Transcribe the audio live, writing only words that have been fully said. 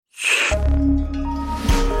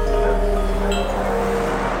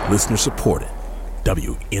Listener supported.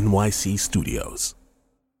 WNYC Studios.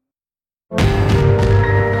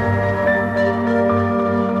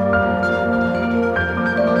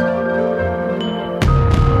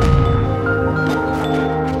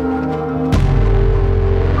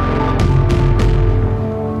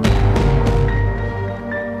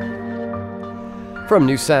 From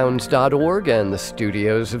newsounds.org and the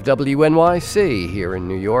studios of WNYC here in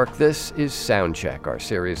New York, this is Soundcheck, our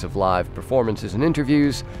series of live performances and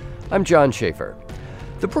interviews. I'm John Schaefer.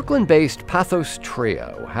 The Brooklyn-based Pathos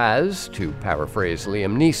trio has, to paraphrase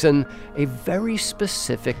Liam Neeson, a very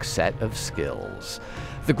specific set of skills.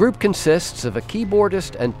 The group consists of a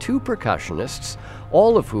keyboardist and two percussionists,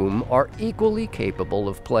 all of whom are equally capable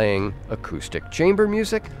of playing acoustic chamber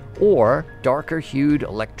music or darker-hued,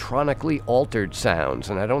 electronically altered sounds.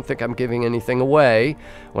 And I don't think I'm giving anything away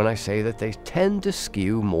when I say that they tend to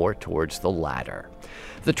skew more towards the latter.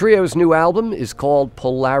 The trio's new album is called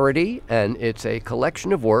Polarity, and it's a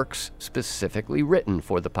collection of works specifically written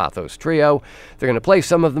for the Pathos trio. They're going to play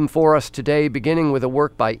some of them for us today, beginning with a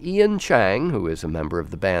work by Ian Chang, who is a member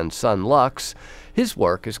of the band Sun Lux. His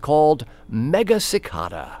work is called Mega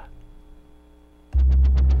Cicada.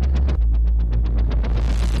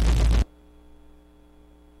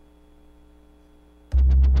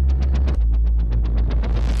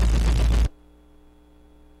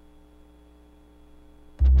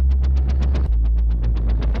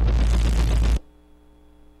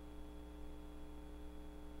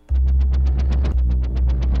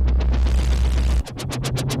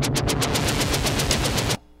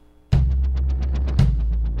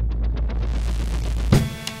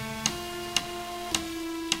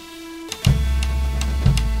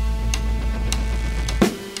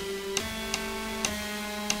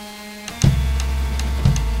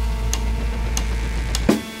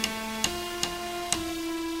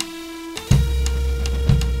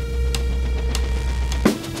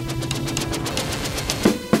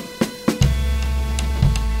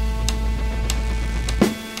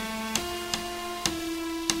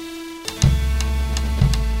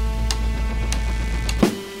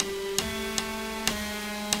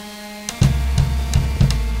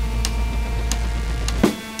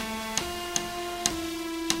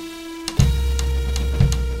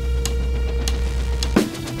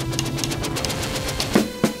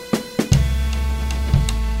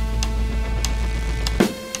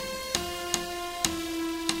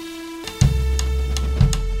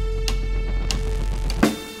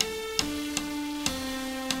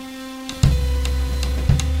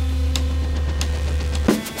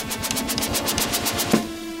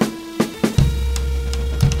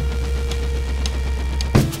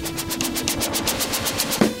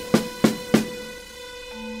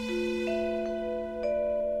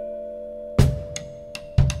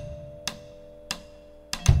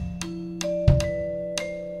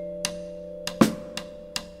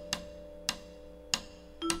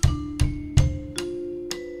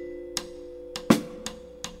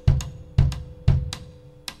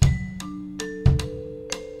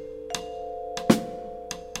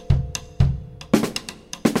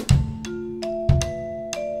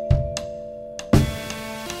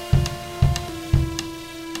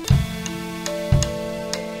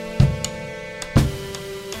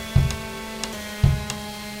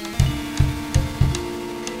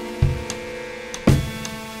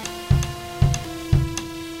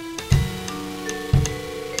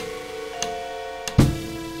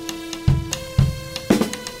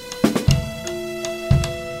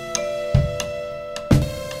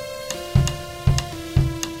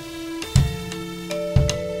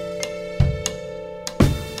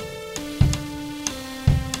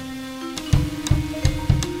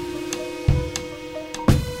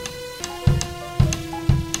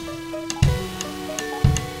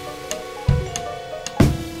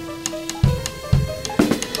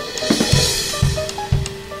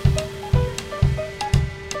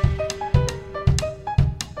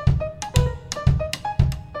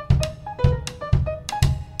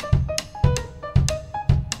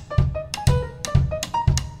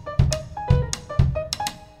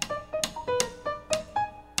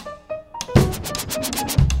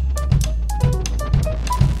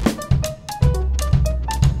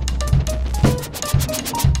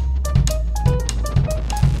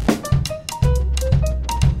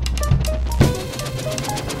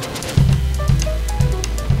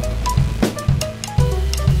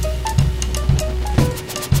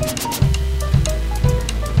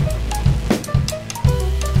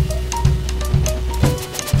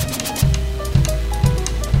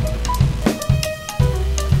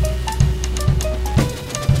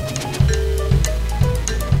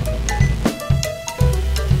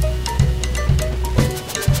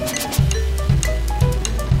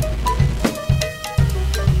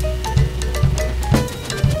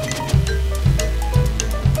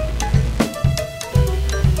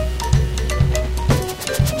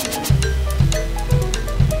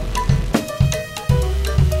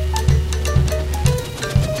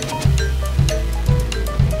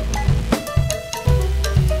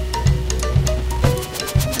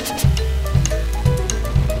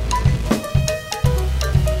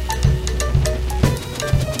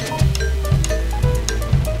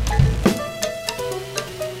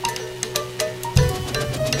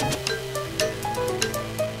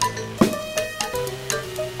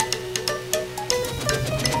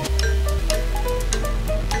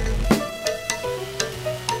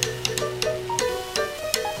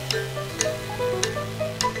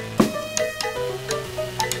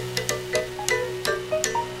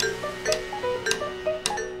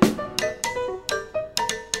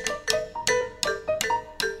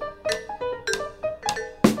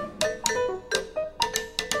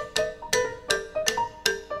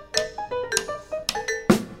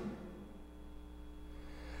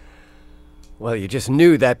 Well, you just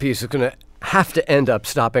knew that piece was going to have to end up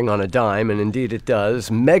stopping on a dime, and indeed it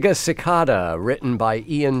does. Mega Cicada, written by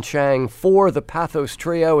Ian Chang for the Pathos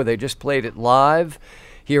Trio. They just played it live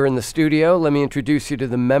here in the studio. Let me introduce you to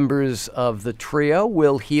the members of the trio.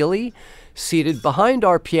 Will Healy, seated behind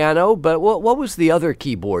our piano, but what was the other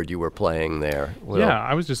keyboard you were playing there, Will? Yeah,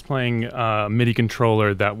 I was just playing a MIDI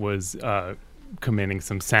controller that was commanding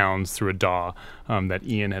some sounds through a DAW that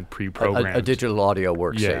Ian had pre-programmed. A digital audio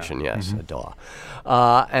workstation, yeah. Yes, a DAW.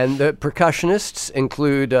 And the percussionists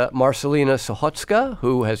include Marcelina Sochocka,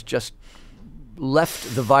 who has just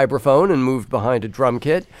left the vibraphone and moved behind a drum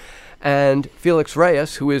kit, and Felix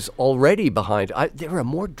Reyes, who is already behind. There are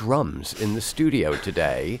more drums in the studio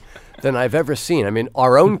today than I've ever seen. I mean,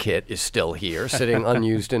 our own kit is still here, sitting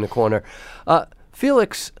unused in a corner.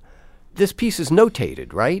 Felix, this piece is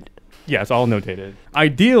notated, right? Yeah, it's all notated.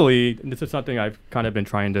 Ideally, and this is something I've kind of been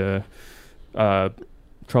trying to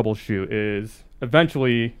troubleshoot, is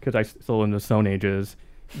eventually, because I'm still in the Stone Ages,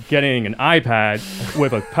 getting an iPad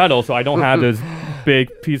with a pedal so I don't have this big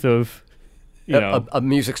piece of, a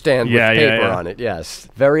music stand with paper on it, yes.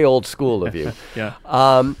 Very old school of you. Yeah.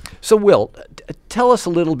 So, Will, tell us a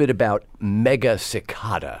little bit about Mega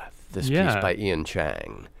Cicada, this piece by Ian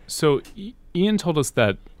Chang. So Ian told us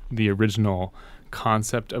that the original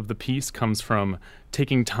concept of the piece comes from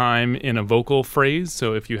taking time in a vocal phrase.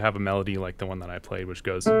 So if you have a melody like the one that I played, which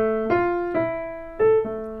goes,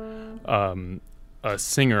 a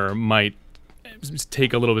singer might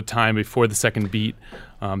take a little bit of time before the second beat.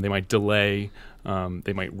 They might delay.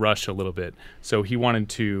 They might rush a little bit. So he wanted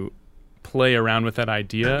to play around with that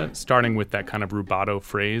idea, starting with that kind of rubato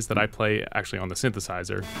phrase that I play actually on the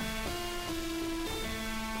synthesizer.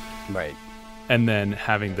 Right. And then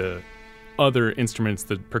having the other instruments,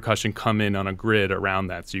 the percussion, come in on a grid around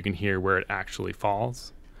that so you can hear where it actually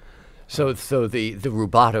falls. So the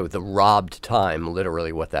rubato, the robbed time,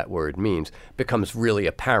 literally what that word means, becomes really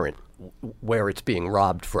apparent where it's being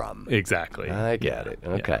robbed from. Exactly. I get it.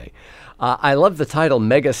 Okay. Yeah. I love the title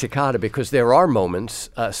Mega Cicada because there are moments,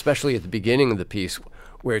 especially at the beginning of the piece,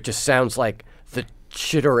 where it just sounds like the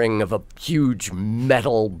chittering of a huge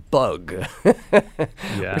metal bug.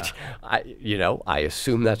 Yeah. Which, I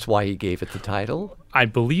assume that's why he gave it the title. I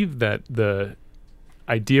believe that the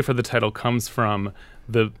idea for the title comes from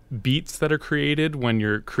the beats that are created when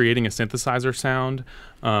you're creating a synthesizer sound.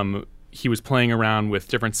 He was playing around with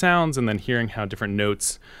different sounds and then hearing how different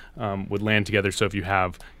notes would land together. So if you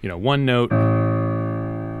have, one note,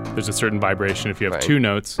 there's a certain vibration. If you have two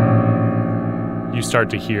notes, you start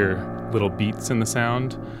to hear little beats in the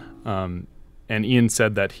sound. And Ian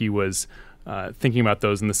said that he was thinking about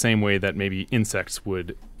those in the same way that maybe insects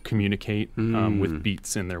would communicate with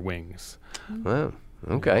beats in their wings. Wow.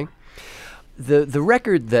 Okay. The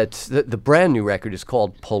record that's the brand new record is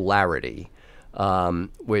called Polarity,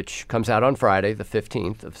 which comes out on Friday, the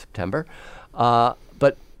 15th of September.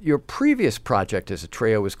 But your previous project as a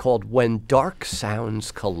trio was called When Dark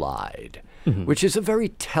Sounds Collide, which is a very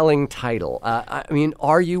telling title. I mean,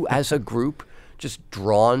 are you as a group just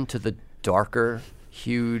drawn to the darker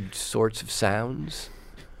hued sorts of sounds?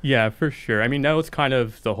 Yeah, for sure. I mean, that was kind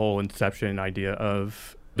of the whole inception idea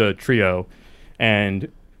of the trio.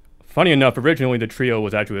 And funny enough, originally the trio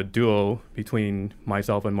was actually a duo between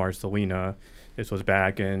myself and Marcelina. This was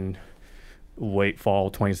back in late fall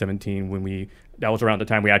 2017 that was around the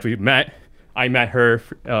time we actually met. I met her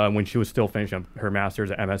when she was still finishing her master's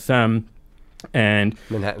at MSM. And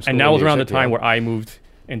that was around the time where I moved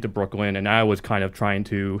into Brooklyn, and I was kind of trying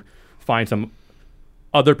to find some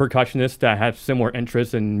other percussionists that had similar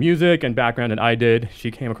interests in music and background than I did. She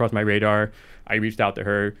came across my radar. I reached out to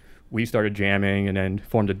her. We started jamming and then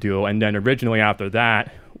formed a duo. And then originally after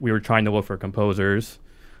that, we were trying to look for composers,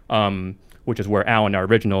 which is where Alan, our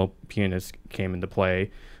original pianist, came into play.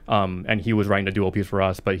 And he was writing a duo piece for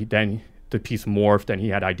us, but then the piece morphed and he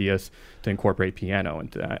had ideas to incorporate piano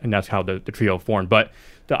into that. And that's how the trio formed. But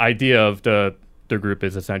the idea of the group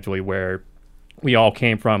is essentially where we all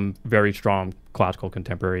came from very strong classical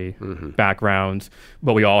contemporary backgrounds,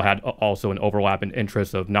 but we all had also an overlap in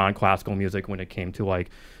interests of non-classical music when it came to like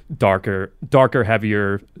darker,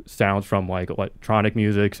 heavier sounds from like electronic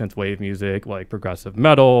music, synthwave music, like progressive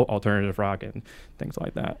metal, alternative rock, and things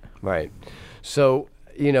like that. Right. So,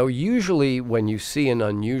 usually when you see an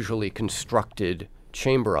unusually constructed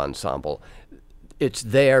chamber ensemble, it's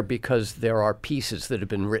there because there are pieces that have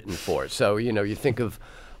been written for it. So, you think of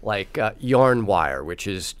like Yarn Wire, which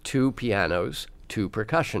is two pianos, two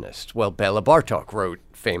percussionists. Well, Bela Bartok wrote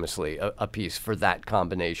famously a piece for that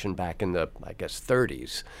combination back in the,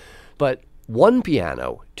 30s. But one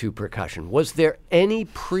piano, two percussion. Was there any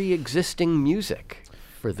pre-existing music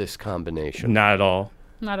for this combination? Not at all.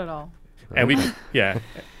 Not at all. And yeah.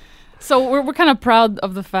 So we're kind of proud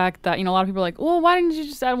of the fact that, a lot of people are like, well, why didn't you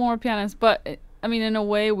just add one more pianist? But, in a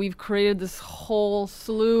way, we've created this whole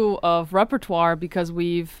slew of repertoire because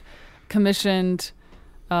we've commissioned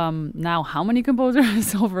now how many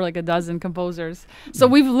composers? Over like a dozen composers. So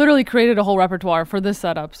we've literally created a whole repertoire for this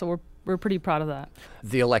setup. So we're pretty proud of that.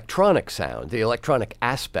 The electronic sound, the electronic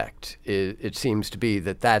aspect, it seems to be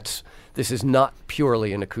this is not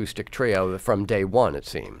purely an acoustic trio from day one, it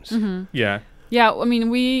seems. Mm-hmm. Yeah. Yeah,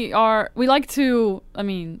 we like to,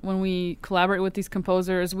 when we collaborate with these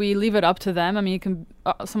composers, we leave it up to them.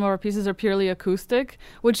 Some of our pieces are purely acoustic,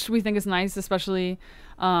 which we think is nice, especially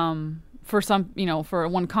for some, for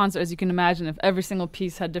one concert. As you can imagine, if every single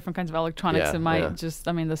piece had different kinds of electronics, it might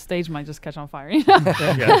the stage might just catch on fire.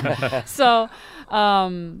 So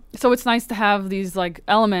it's nice to have these like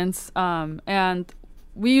elements, and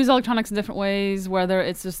we use electronics in different ways, whether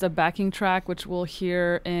it's just a backing track, which we'll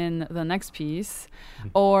hear in the next piece,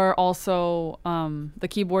 or also the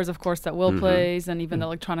keyboards, of course, that Will plays, and even the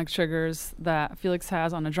electronic triggers that Felix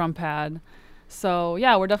has on a drum pad. So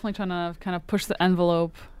yeah, we're definitely trying to kind of push the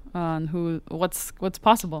envelope on what's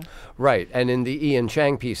possible. Right, and in the Ian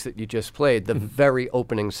Chang piece that you just played, the very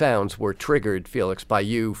opening sounds were triggered, Felix, by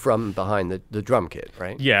you from behind the drum kit,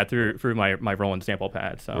 right? Yeah, through my Roland sample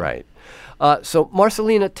pad. So. Right. So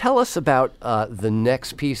Marcelina, tell us about the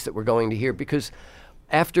next piece that we're going to hear, because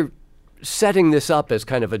after setting this up as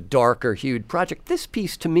kind of a darker hued project, this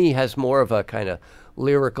piece to me has more of a kind of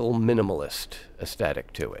lyrical minimalist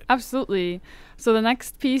aesthetic to it. Absolutely. So the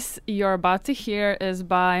next piece you're about to hear is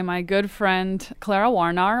by my good friend Clara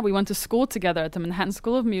Warnar. We went to school together at the Manhattan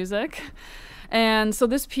School of Music. And so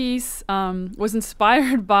this piece was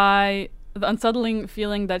inspired by the unsettling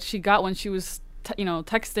feeling that she got when she was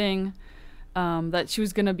texting that she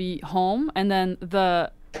was going to be home, and then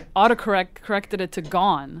the autocorrect corrected it to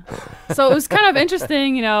gone. So it was kind of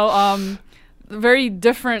interesting, very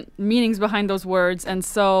different meanings behind those words. And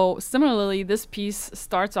so similarly, this piece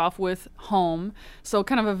starts off with home. So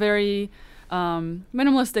kind of a very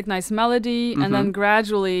minimalistic, nice melody. And then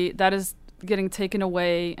gradually that is getting taken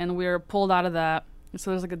away and we're pulled out of that.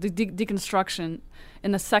 So there's like a deconstruction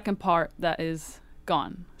in the second part that is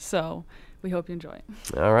gone. So we hope you enjoy it.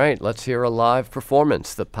 All right, let's hear a live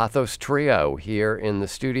performance, the Pathos Trio here in the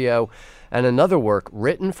studio, and another work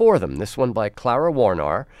written for them, this one by Clara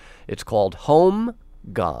Warnar. It's called Home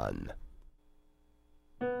Gone.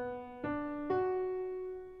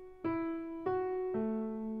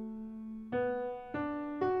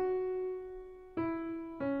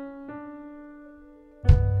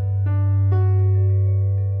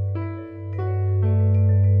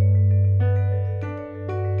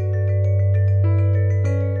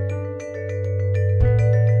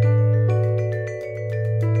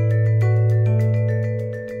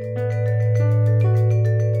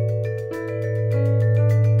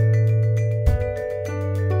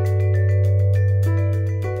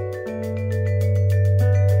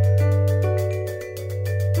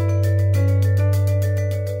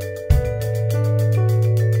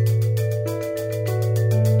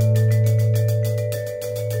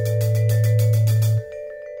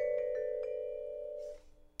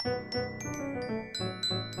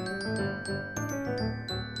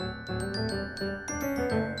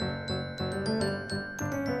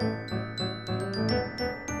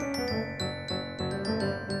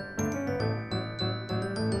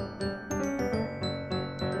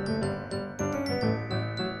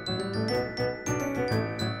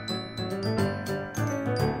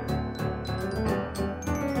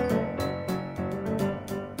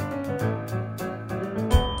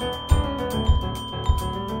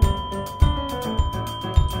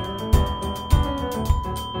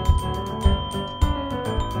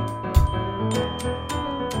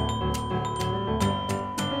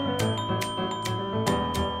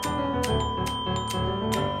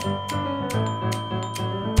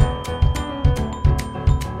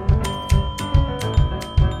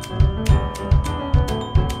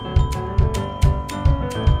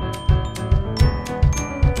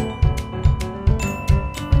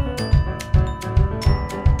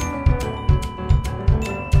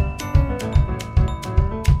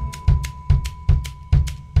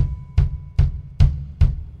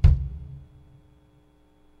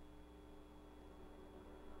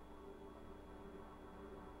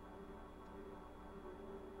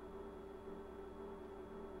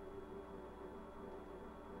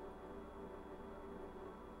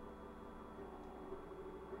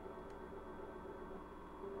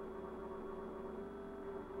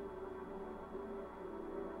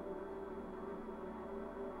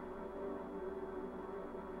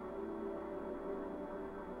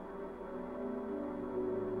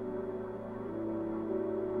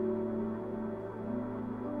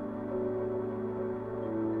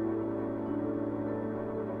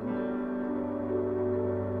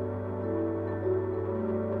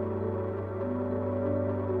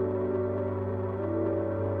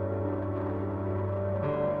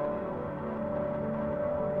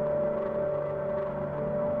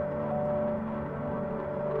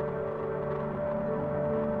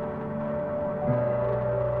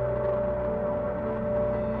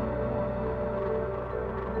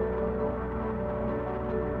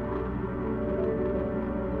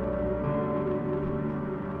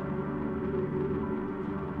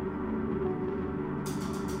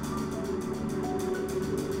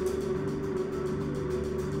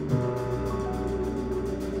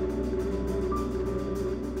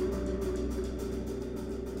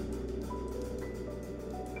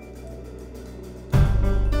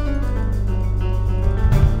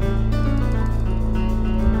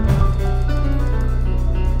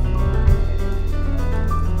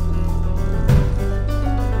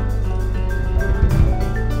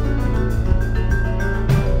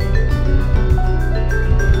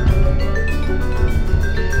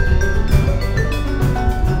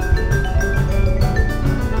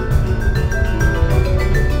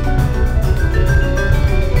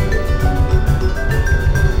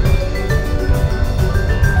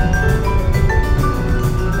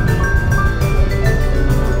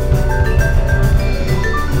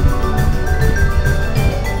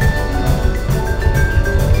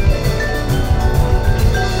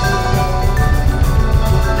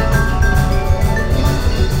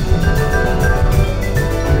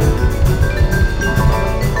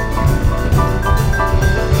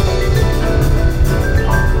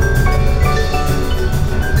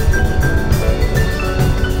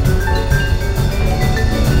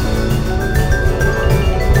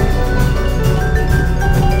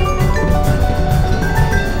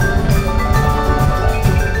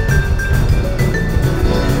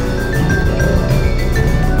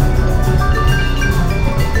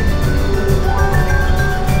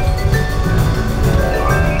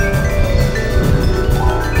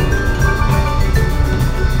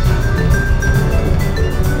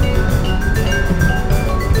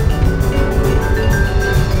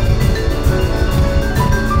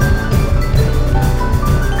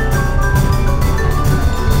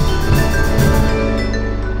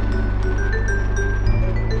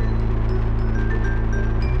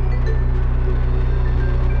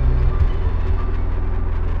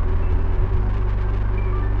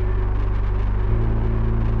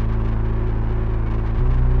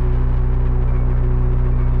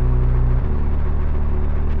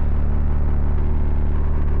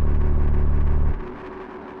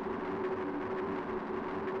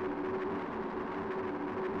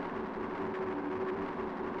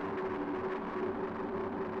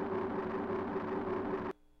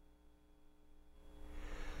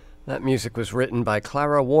 That music was written by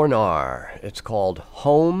Clara Warnar. It's called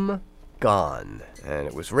Home Gone, and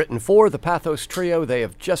it was written for the Pathos Trio. They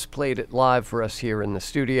have just played it live for us here in the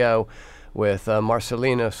studio with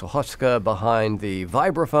Marcelina Sochocka behind the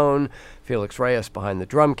vibraphone, Felix Reyes behind the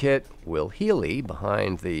drum kit, Will Healy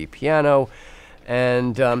behind the piano.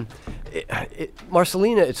 And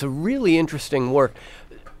Marcelina, it's a really interesting work.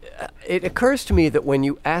 It occurs to me that when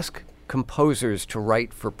you ask composers to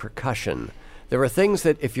write for percussion, there are things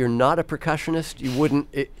that if you're not a percussionist, you wouldn't,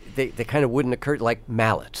 they kind of wouldn't occur, like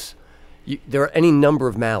mallets. There are any number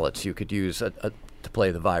of mallets you could use to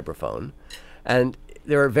play the vibraphone. And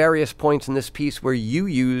there are various points in this piece where you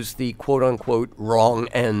use the quote-unquote wrong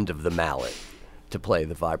end of the mallet to play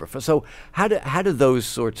the vibraphone. So how do those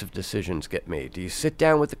sorts of decisions get made? Do you sit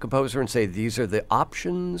down with the composer and say, these are the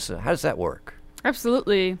options? How does that work?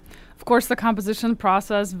 Absolutely. Of course, the composition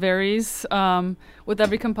process varies with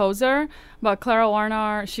every composer, but Clara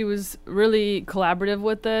Warnar, she was really collaborative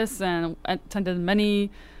with this and attended many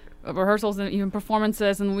rehearsals and even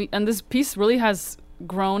performances, and this piece really has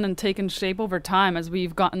grown and taken shape over time as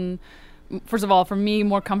we've gotten, first of all, for me,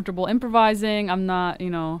 more comfortable improvising. I'm not,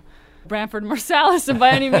 Branford Marsalis by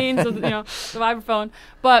any means with, the vibraphone,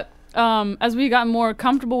 but as we got more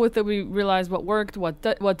comfortable with it, we realized what worked, what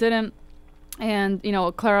didn't. And,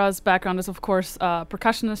 Clara's background is, of course,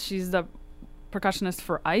 percussionist. She's the percussionist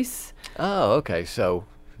for ICE. Oh, okay. So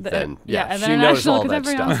then, and she knows all that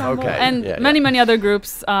Contemporary stuff. Ensemble, Okay. and many other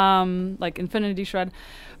groups, like Infinity Shred.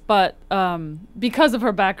 But because of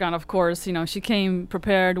her background, of course, she came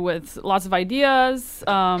prepared with lots of ideas.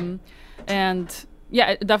 And,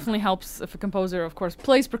 it definitely helps if a composer, of course,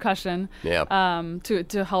 plays percussion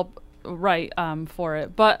to help write for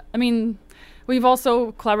it. But, we've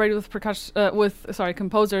also collaborated with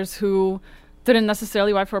composers who didn't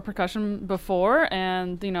necessarily write for percussion before,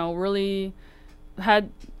 and really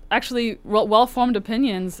had actually well-formed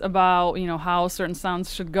opinions about how certain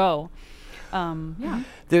sounds should go.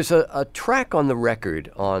 There's a track on the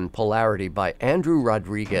record on Polarity by Andrew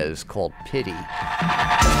Rodriguez called Pity.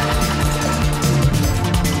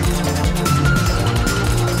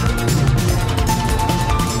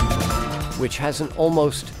 Which has an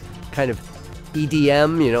almost kind of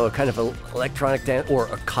EDM, a kind of electronic dance, or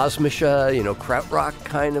a Kosmische, krautrock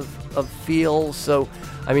kind of feel. So,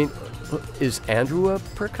 is Andrew a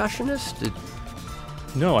percussionist?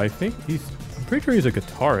 No, I'm pretty sure he's a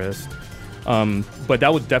guitarist. But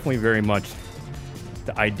that was definitely very much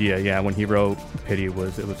the idea. Yeah, when he wrote Pity, it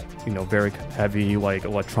was very heavy, like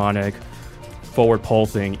electronic, forward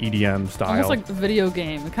pulsing EDM style. Almost like a video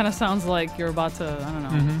game. It kind of sounds like you're about to, I don't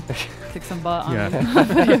know, kick some butt on a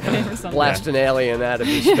video game or something. Blast an alien out of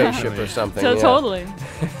his spaceship or something. Totally.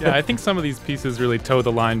 Yeah, I think some of these pieces really toe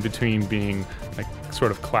the line between being like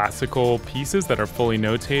sort of classical pieces that are fully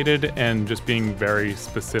notated and just being very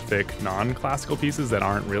specific non-classical pieces that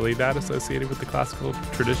aren't really that associated with the classical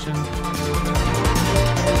tradition.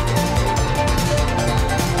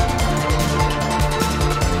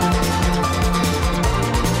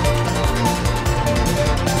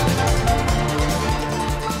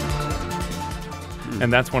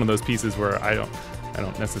 And that's one of those pieces where I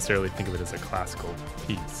don't necessarily think of it as a classical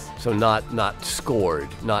piece. So not scored,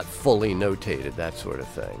 not fully notated, that sort of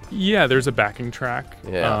thing. Yeah, there's a backing track.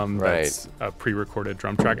 Right. That's a pre-recorded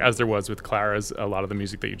drum track, as there was with Clara's. A lot of the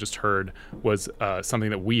music that you just heard was something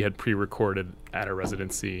that we had pre-recorded at a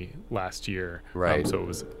residency last year. Right. So it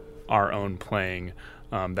was our own playing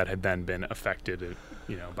that had then been affected,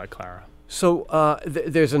 by Clara. So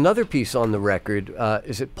there's another piece on the record.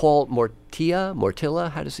 Is it Paul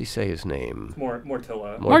Mortilla? How does he say his name?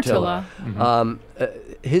 Mortilla. Mortilla. Mm-hmm.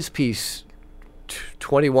 His piece,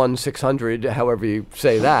 21600, however you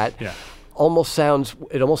say that, almost sounds,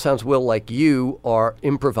 Will, like you are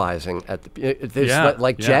improvising at the. There's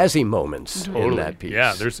jazzy moments in that piece.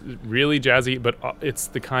 Yeah, there's really jazzy, but it's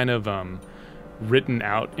the kind of written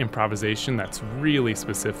out improvisation that's really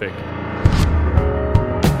specific.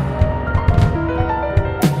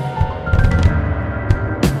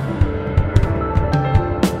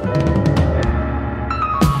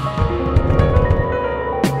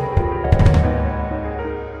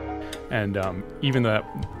 And even though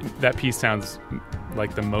that piece sounds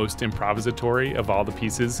like the most improvisatory of all the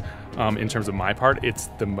pieces, in terms of my part, it's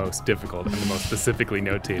the most difficult and the most specifically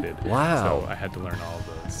notated. Wow. So I had to learn all of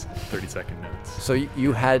those 30-second notes. So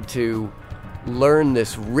you had to learn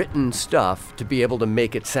this written stuff to be able to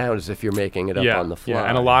make it sound as if you're making it up on the fly. Yeah,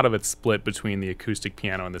 and a lot of it's split between the acoustic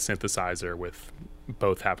piano and the synthesizer, with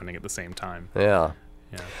both happening at the same time. Yeah.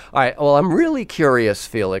 Yeah. All right. Well, I'm really curious,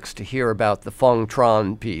 Felix, to hear about the Fong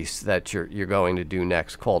Tran piece that you're going to do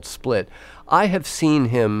next, called Split. I have seen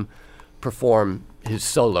him perform his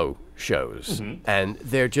solo shows, and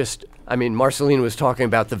they're just. I mean, Marcelino was talking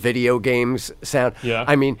about the video games sound. Yeah.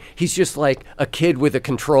 I mean, he's just like a kid with a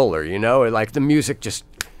controller, you know? Like the music just,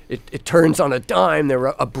 it turns on a dime. There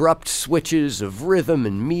are abrupt switches of rhythm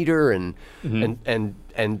and meter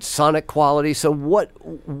and sonic quality. So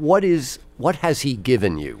what has he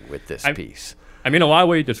given you with this piece? I mean, a lot of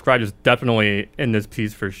what he described is definitely in this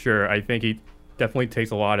piece for sure. I think he definitely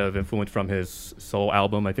takes a lot of influence from his solo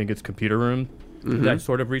album. I think it's Computer Room, that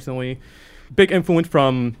sort of recently. Big influence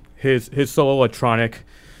from his solo electronic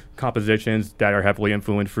compositions that are heavily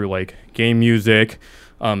influenced through like game music,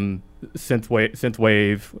 synthwave,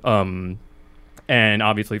 and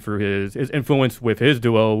obviously through his influence with his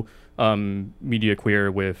duo, Media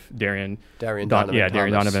Queer, with Darian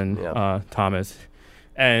Donovan Thomas.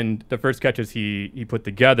 And the first sketches he put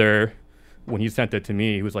together, when he sent it to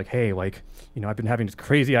me, he was like, hey, like, you know, I've been having this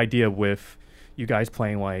crazy idea with you guys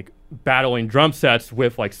playing like battling drum sets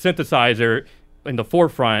with like synthesizer in the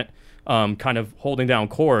forefront, kind of holding down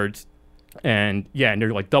chords, and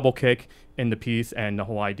they're like double kick in the piece, and the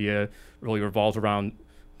whole idea really revolves around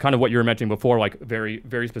kind of what you were mentioning before, like very,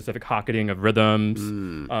 very specific hocketing of rhythms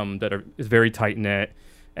that is very tight knit.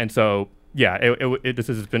 And so this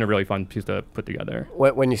has been a really fun piece to put together.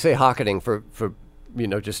 When you say hocketing, for you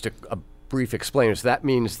know, just a brief explainers, that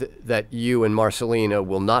means that you and Marcelino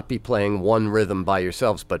will not be playing one rhythm by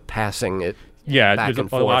yourselves, but passing it. Yeah, back there's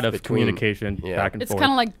and a lot of between, communication back and It's forth.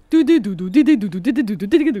 kind of like do do do do do do do do do do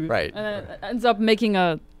do do. Right. And it ends up making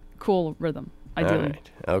a cool rhythm, ideally. All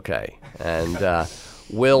right. Okay. And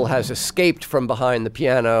Will has escaped from behind the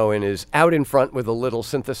piano and is out in front with a little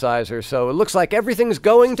synthesizer. So it looks like everything's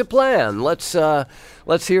going to plan. Let's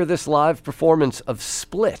hear this live performance of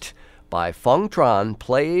Split by Fong Tran,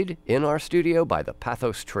 played in our studio by the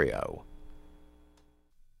Pathos Trio.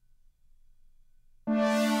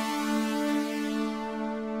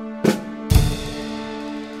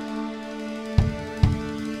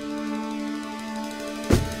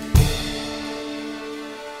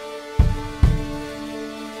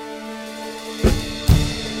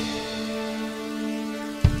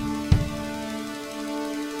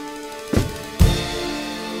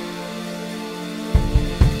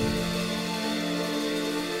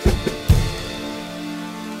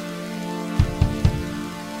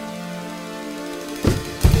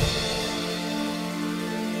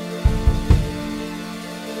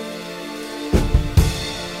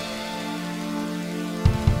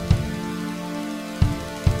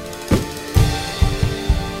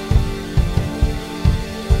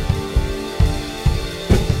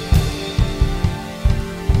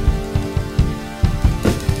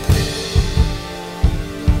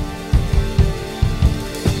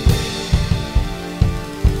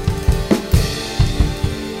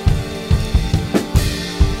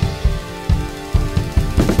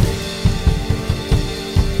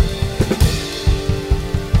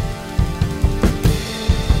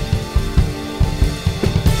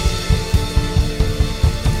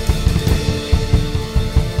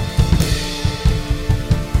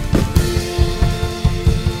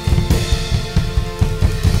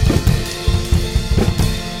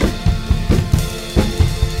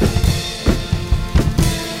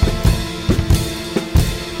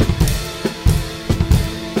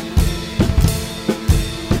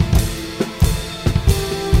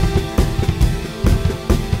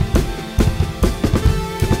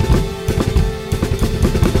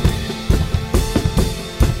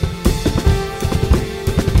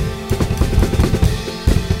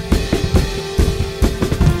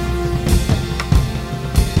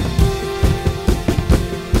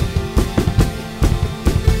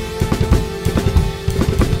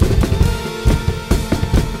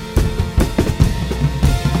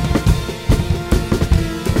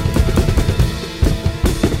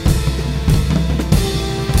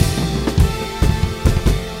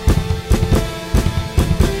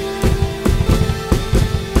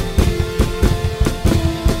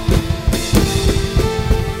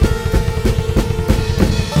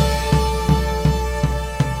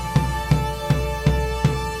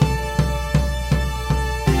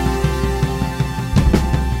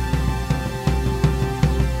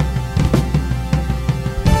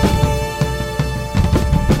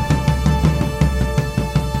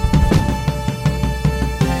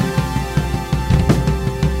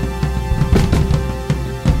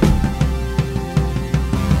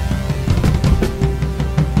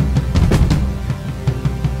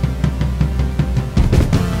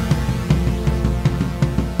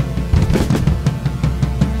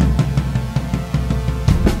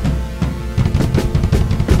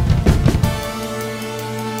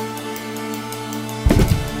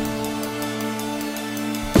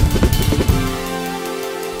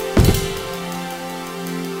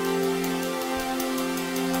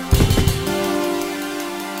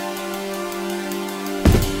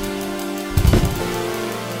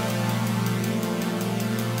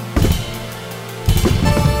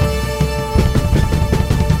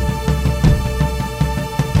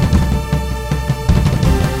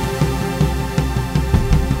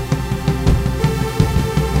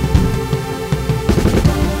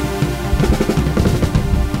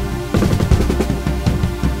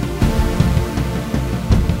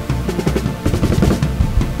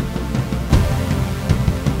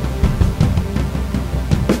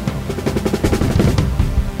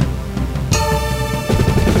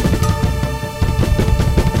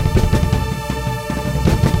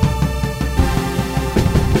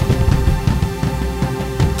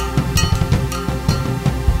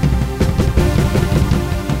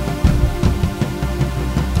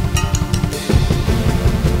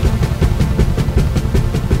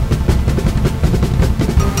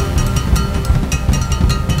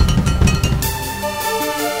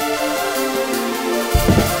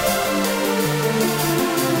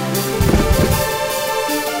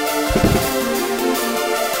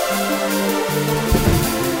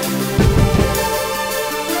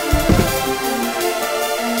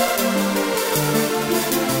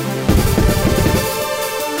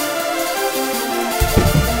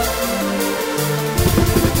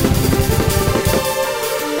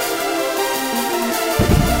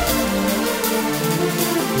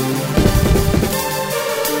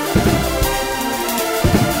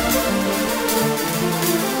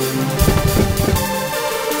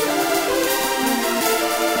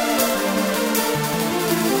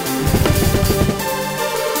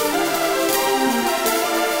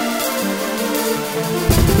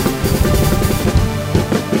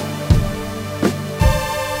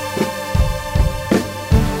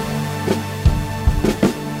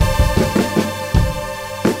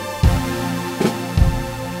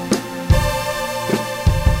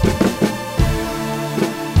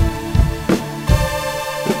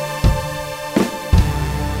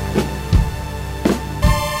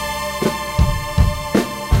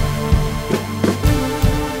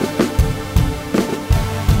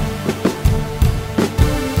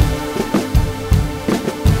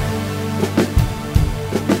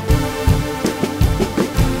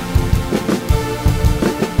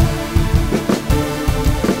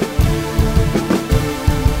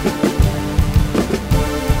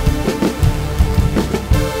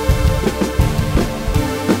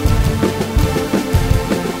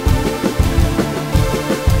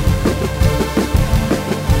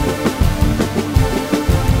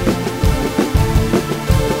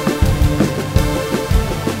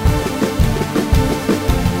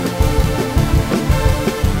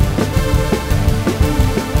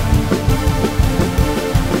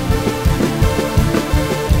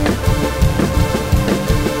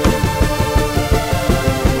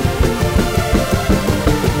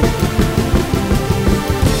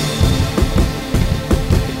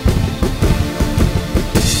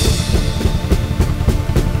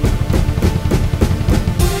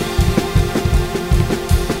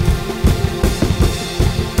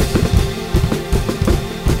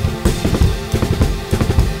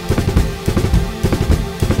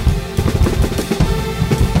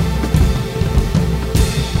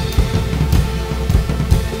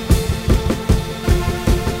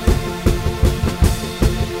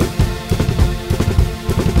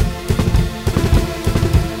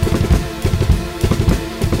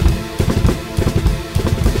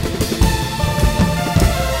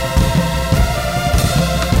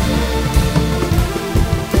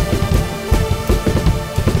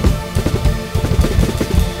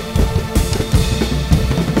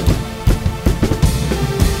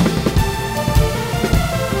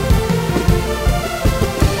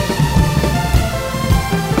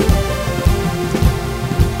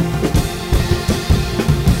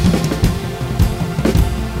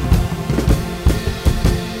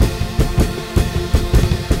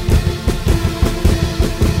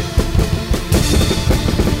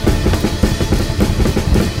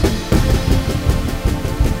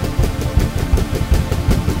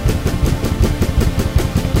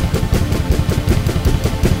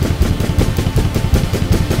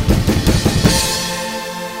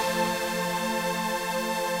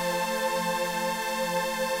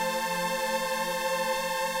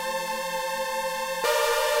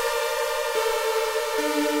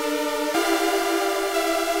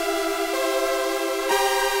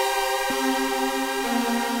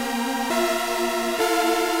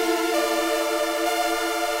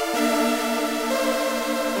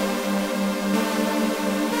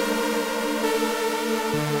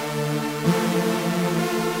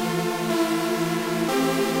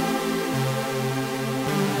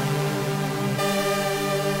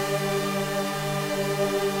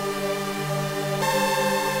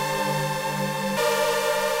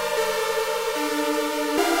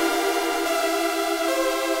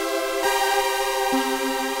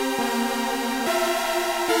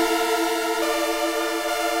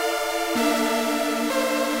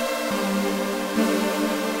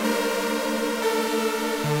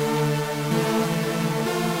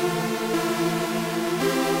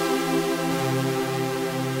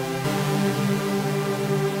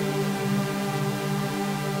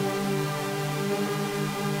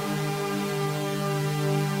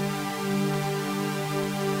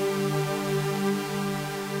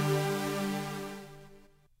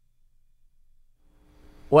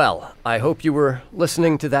 Well, I hope you were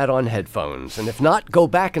listening to that on headphones. And if not, go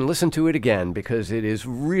back and listen to it again, because it is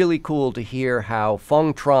really cool to hear how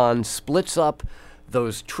Phong Tran splits up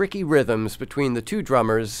those tricky rhythms between the two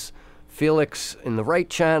drummers, Felix in the right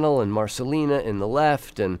channel and Marcelina in the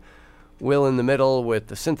left, and Will in the middle with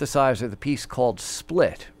the synthesizer, the piece called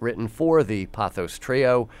Split, written for the Pathos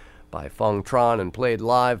Trio by Phong Tran and played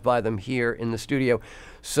live by them here in the studio.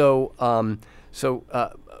 So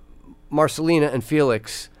Marcelina and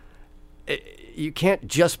Felix, you can't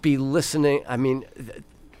just be listening. I mean,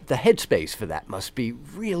 the headspace for that must be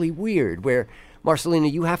really weird, where,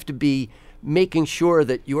 Marcelina, you have to be making sure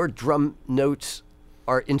that your drum notes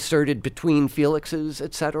are inserted between Felix's,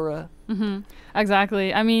 etc. Mm-hmm.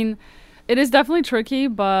 Exactly. I mean, it is definitely tricky,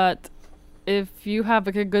 but if you have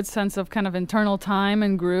like a good sense of kind of internal time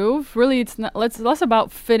and groove, really it's less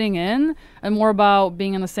about fitting in and more about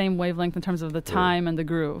being on the same wavelength in terms of the time and the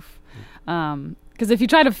groove. Because if you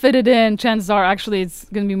try to fit it in, chances are actually it's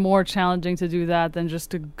going to be more challenging to do that than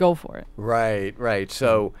just to go for it. Right.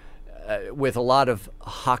 So with a lot of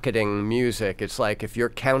Hocketing music, it's like if you're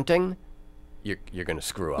counting, you're going to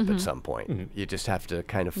screw up at some point. Mm-hmm. You just have to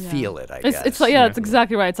kind of feel it, I guess. It's like, it's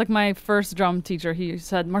exactly right. It's like my first drum teacher. He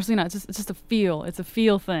said, Marcelina, it's just a feel. It's a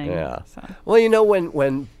feel thing. Yeah. So. Well, you know,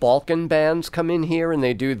 when Balkan bands come in here and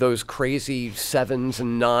they do those crazy 7s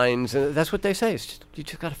and 9s, that's what they say. It's just, you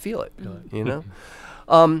just got to feel it, you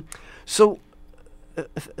know? So,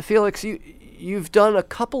 Felix, you've done a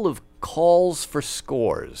couple of calls for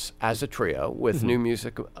scores as a trio with New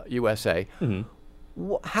Music USA. Mm-hmm.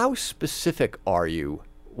 How specific are you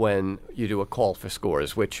when you do a call for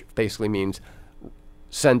scores, which basically means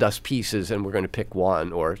send us pieces and we're going to pick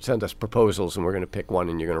one, or send us proposals and we're going to pick one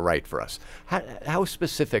and you're going to write for us? How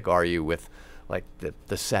specific are you with like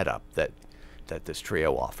the setup that this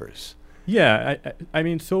trio offers? Yeah, I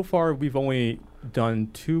mean, so far we've only done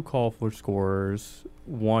 2 call for scores,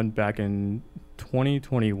 one back in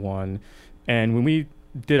 2021, and when we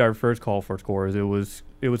did our first call for scores, it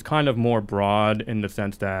was kind of more broad in the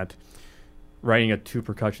sense that writing a 2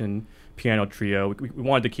 percussion piano trio, we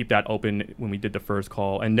wanted to keep that open when we did the first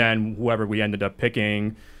call, and then whoever we ended up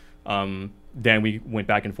picking, then we went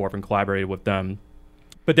back and forth and collaborated with them.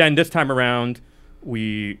 But then this time around,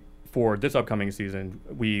 for this upcoming season,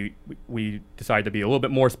 we decided to be a little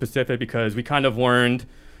bit more specific, because we kind of learned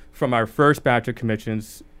from our first batch of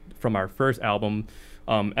commissions from our first album.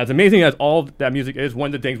 As amazing as all that music is,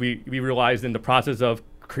 one of the things we realized in the process of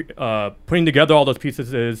putting together all those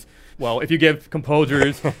pieces is, well, if you give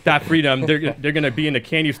composers that freedom, they're going to be in the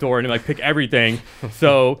candy store and like pick everything.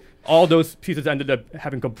 So all those pieces ended up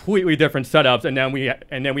having completely different setups, and then we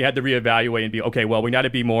had to reevaluate and be, okay, well, we got to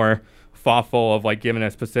be more thoughtful of like giving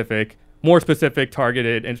a more specific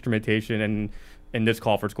targeted instrumentation. And in this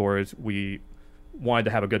call for scores, we wanted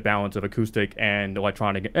to have a good balance of acoustic and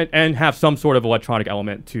electronic, and have some sort of electronic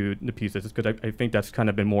element to the pieces, because I think that's kind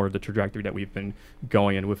of been more of the trajectory that we've been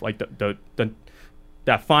going in, with like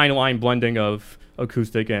that fine line blending of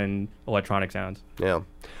acoustic and electronic sounds. Yeah.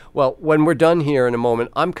 Well, when we're done here in a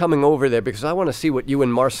moment, I'm coming over there because I want to see what you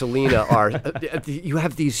and Marcelina are. You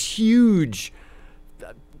have these huge,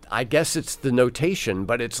 I guess it's the notation,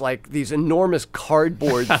 but it's like these enormous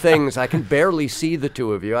cardboard things. I can barely see the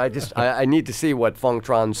two of you. I need to see what Phong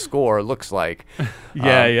Tran's score looks like.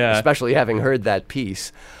 Yeah. Especially having heard that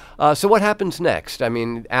piece. So what happens next? I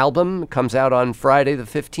mean, album comes out on Friday the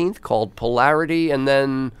 15th called Polarity, and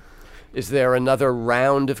then is there another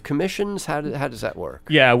round of commissions? How does that work?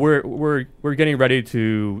 Yeah, we're getting ready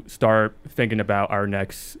to start thinking about our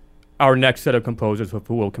next set of composers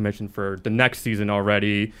who will commission for the next season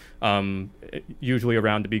already. Usually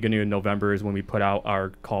around the beginning of November is when we put out our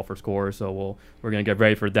call for scores, so we're going to get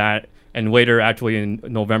ready for that. And later, actually in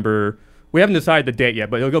November, we haven't decided the date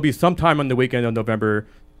yet, but it'll be sometime on the weekend of November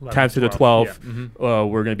 10th to the 12th. Yeah. Mm-hmm.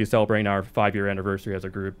 We're going to be celebrating our 5-year anniversary as a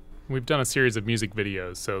group. We've done a series of music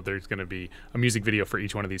videos, so there's going to be a music video for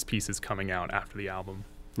each one of these pieces coming out after the album.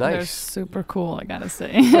 Nice. They're super cool, I gotta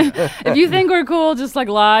say. If you think we're cool, just like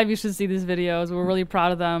live, you should see these videos. We're really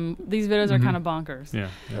proud of them. These videos are kind of bonkers. Yeah.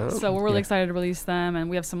 So we're really excited to release them, and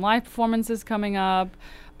we have some live performances coming up.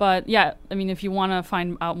 But yeah, I mean, if you want to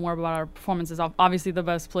find out more about our performances, obviously the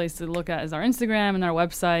best place to look at is our Instagram and our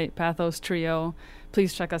website, Pathos Trio.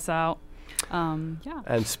 Please check us out.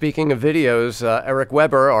 And speaking of videos, Eric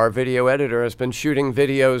Weber, our video editor, has been shooting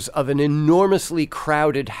videos of an enormously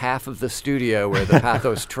crowded half of the studio where the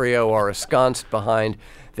Pathos Trio are ensconced behind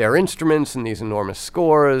their instruments and these enormous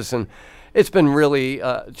scores. And it's been really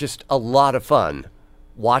just a lot of fun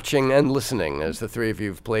watching and listening as the three of you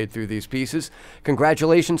have played through these pieces.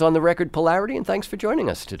 Congratulations on the record Polarity, and thanks for joining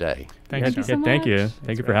us today. Thanks, you John. so Thank you. much.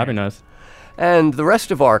 Thank you for having us. And the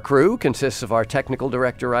rest of our crew consists of our technical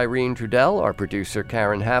director, Irene Trudell, our producer,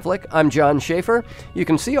 Karen Havlick. I'm John Schaefer. You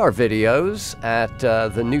can see our videos at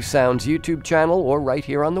the New Sounds YouTube channel or right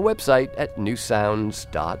here on the website at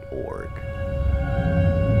newsounds.org.